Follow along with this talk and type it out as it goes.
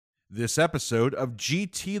This episode of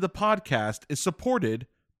GT the Podcast is supported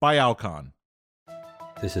by Alcon.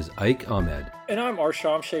 This is Ike Ahmed. And I'm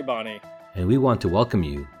Arsham Shaybani. And we want to welcome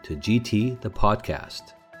you to GT the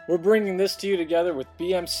Podcast. We're bringing this to you together with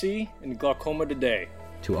BMC and Glaucoma Today,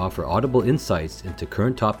 to offer audible insights into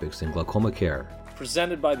current topics in glaucoma care.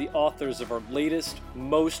 Presented by the authors of our latest,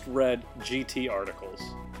 most read GT articles.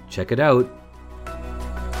 Check it out.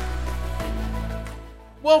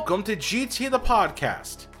 Welcome to GT the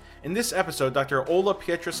Podcast. In this episode, Dr. Ola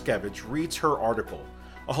Pietraszkiewicz reads her article,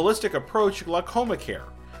 A Holistic Approach to Glaucoma Care,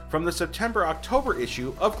 from the September-October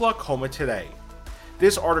issue of Glaucoma Today.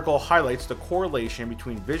 This article highlights the correlation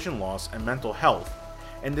between vision loss and mental health,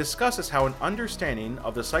 and discusses how an understanding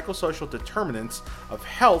of the psychosocial determinants of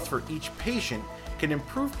health for each patient can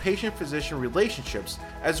improve patient-physician relationships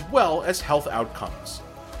as well as health outcomes.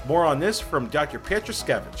 More on this from Dr.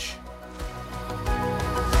 Pietraszkiewicz.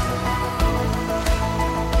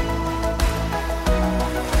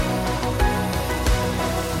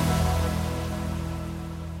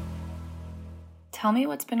 Tell me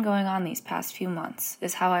what's been going on these past few months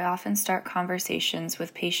is how I often start conversations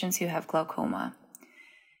with patients who have glaucoma.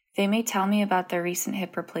 They may tell me about their recent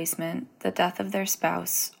hip replacement, the death of their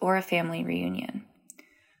spouse, or a family reunion.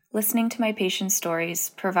 Listening to my patients'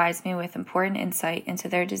 stories provides me with important insight into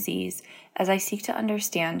their disease as I seek to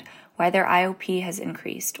understand why their IOP has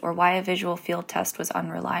increased or why a visual field test was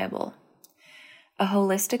unreliable. A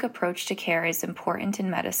holistic approach to care is important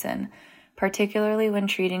in medicine, particularly when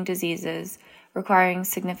treating diseases requiring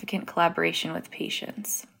significant collaboration with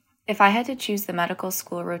patients. If I had to choose the medical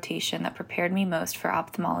school rotation that prepared me most for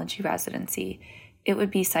ophthalmology residency, it would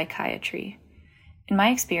be psychiatry. In my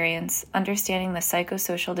experience, understanding the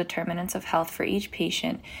psychosocial determinants of health for each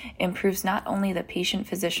patient improves not only the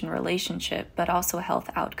patient-physician relationship, but also health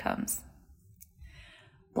outcomes.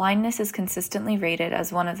 Blindness is consistently rated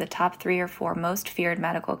as one of the top 3 or 4 most feared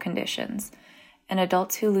medical conditions, and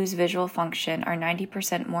adults who lose visual function are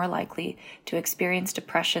 90% more likely to experience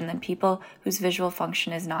depression than people whose visual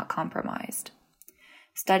function is not compromised.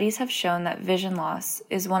 Studies have shown that vision loss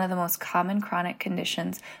is one of the most common chronic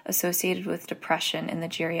conditions associated with depression in the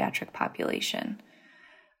geriatric population.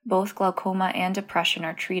 Both glaucoma and depression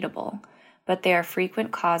are treatable, but they are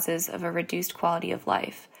frequent causes of a reduced quality of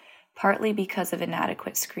life, partly because of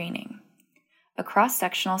inadequate screening. A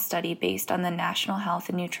cross-sectional study based on the National Health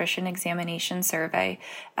and Nutrition Examination Survey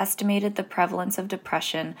estimated the prevalence of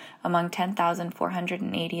depression among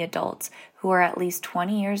 10,480 adults who were at least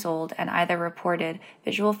 20 years old and either reported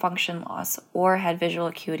visual function loss or had visual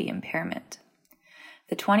acuity impairment.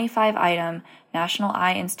 The 25-item National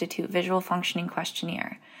Eye Institute Visual Functioning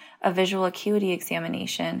Questionnaire, a visual acuity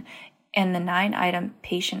examination, and the 9-item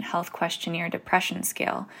Patient Health Questionnaire Depression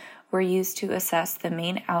Scale were used to assess the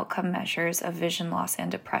main outcome measures of vision loss and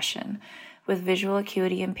depression, with visual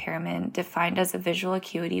acuity impairment defined as a visual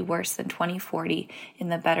acuity worse than 20/40 in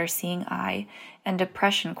the better seeing eye, and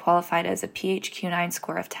depression qualified as a PHQ-9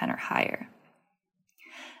 score of 10 or higher.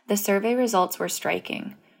 The survey results were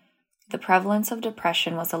striking. The prevalence of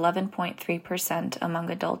depression was 11.3% among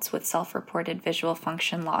adults with self-reported visual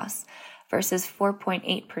function loss versus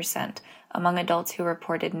 4.8% among adults who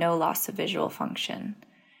reported no loss of visual function.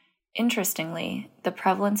 Interestingly, the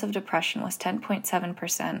prevalence of depression was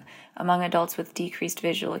 10.7% among adults with decreased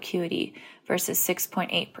visual acuity versus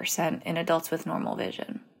 6.8% in adults with normal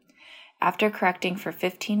vision. After correcting for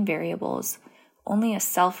 15 variables, only a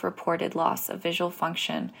self-reported loss of visual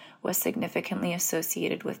function was significantly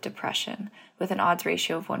associated with depression, with an odds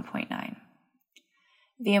ratio of 1.9.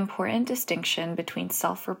 The important distinction between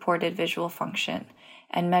self-reported visual function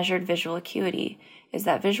and measured visual acuity is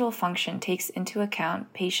that visual function takes into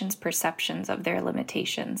account patients' perceptions of their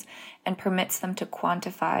limitations and permits them to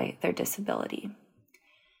quantify their disability.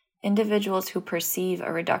 Individuals who perceive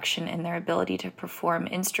a reduction in their ability to perform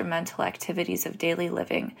instrumental activities of daily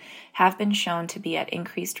living have been shown to be at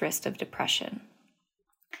increased risk of depression.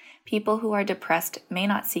 People who are depressed may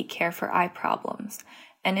not seek care for eye problems,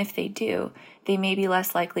 and if they do, they may be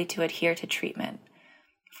less likely to adhere to treatment.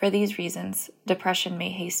 For these reasons, depression may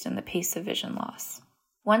hasten the pace of vision loss.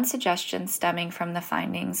 One suggestion stemming from the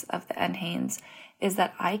findings of the NHANES is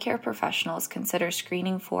that eye care professionals consider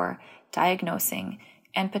screening for, diagnosing,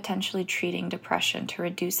 and potentially treating depression to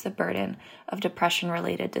reduce the burden of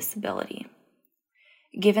depression-related disability.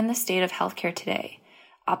 Given the state of healthcare today,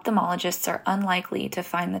 ophthalmologists are unlikely to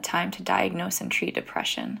find the time to diagnose and treat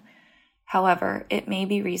depression. However, it may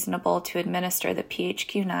be reasonable to administer the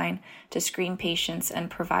PHQ-9 to screen patients and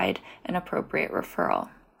provide an appropriate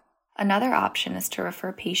referral. Another option is to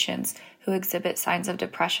refer patients who exhibit signs of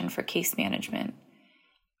depression for case management.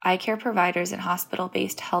 Eye care providers in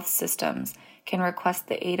hospital-based health systems can request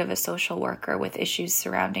the aid of a social worker with issues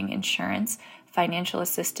surrounding insurance, financial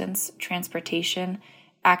assistance, transportation,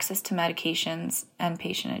 access to medications, and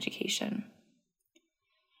patient education.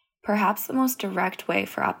 Perhaps the most direct way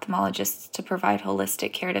for ophthalmologists to provide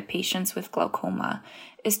holistic care to patients with glaucoma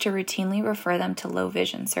is to routinely refer them to low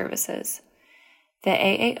vision services. The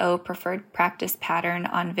AAO Preferred Practice Pattern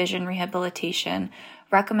on Vision Rehabilitation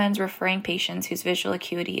recommends referring patients whose visual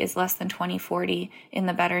acuity is less than 20/40 in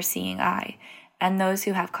the better seeing eye, and those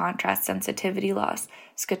who have contrast sensitivity loss,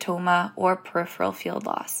 scotoma, or peripheral field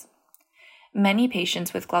loss. Many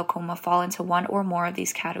patients with glaucoma fall into one or more of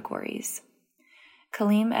these categories.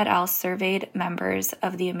 Kaleem et al. Surveyed members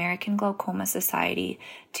of the American Glaucoma Society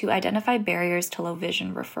to identify barriers to low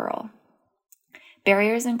vision referral.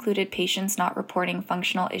 Barriers included patients not reporting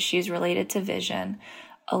functional issues related to vision,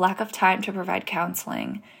 a lack of time to provide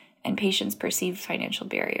counseling, and patients' perceived financial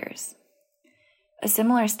barriers. A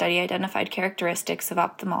similar study identified characteristics of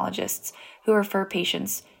ophthalmologists who refer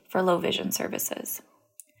patients for low vision services.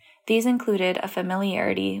 These included a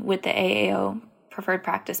familiarity with the AAO Preferred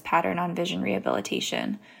Practice Pattern on Vision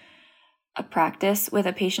Rehabilitation, a practice with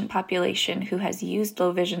a patient population who has used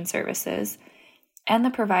low vision services, and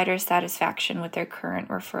the provider's satisfaction with their current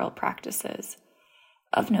referral practices.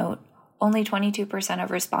 Of note, only 22%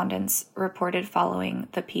 of respondents reported following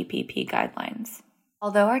the PPP guidelines.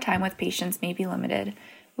 Although our time with patients may be limited,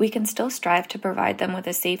 we can still strive to provide them with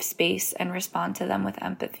a safe space and respond to them with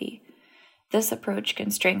empathy. This approach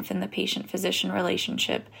can strengthen the patient-physician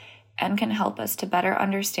relationship and can help us to better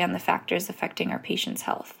understand the factors affecting our patients'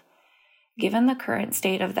 health. Given the current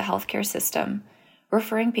state of the healthcare system,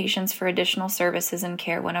 referring patients for additional services and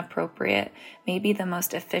care when appropriate may be the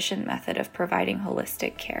most efficient method of providing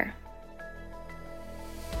holistic care.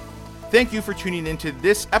 Thank you for tuning into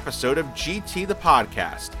this episode of GT the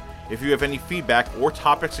Podcast. If you have any feedback or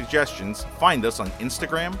topic suggestions, find us on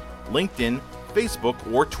Instagram, LinkedIn,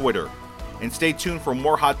 Facebook, or Twitter. And stay tuned for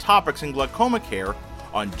more hot topics in glaucoma care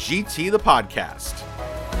on GT the Podcast.